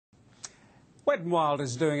WetnWild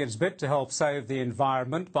is doing its bit to help save the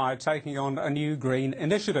environment by taking on a new green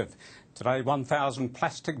initiative. Today, 1,000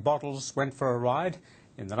 plastic bottles went for a ride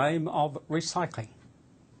in the name of recycling.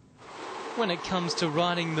 When it comes to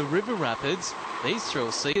riding the river rapids, these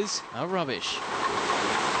thrill seekers are rubbish.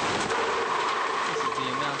 This is the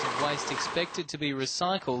amount of waste expected to be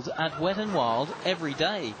recycled at WetnWild every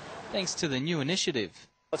day, thanks to the new initiative.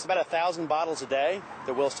 It's about 1,000 bottles a day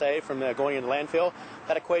that we'll save from going into landfill.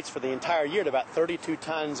 That equates for the entire year to about 32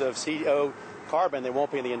 tons of CO carbon that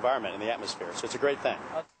won't be in the environment, in the atmosphere. So it's a great thing.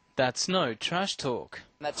 That's no trash talk.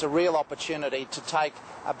 That's a real opportunity to take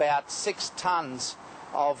about 6 tons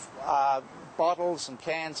of bottles and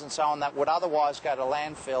cans and so on that would otherwise go to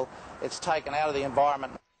landfill. It's taken out of the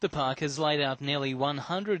environment. The park has laid out nearly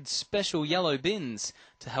 100 special yellow bins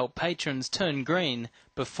to help patrons turn green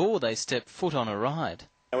before they step foot on a ride.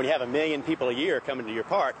 When you have 1 million people a year coming to your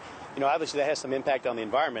park, obviously that has some impact on the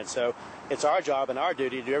environment. So it's our job and our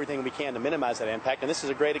duty to do everything we can to minimize that impact, and this is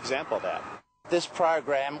a great example of that. This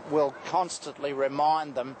program will constantly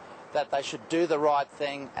remind them that they should do the right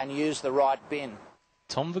thing and use the right bin.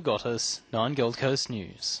 Tom Vigotis, 9 Gold Coast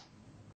News.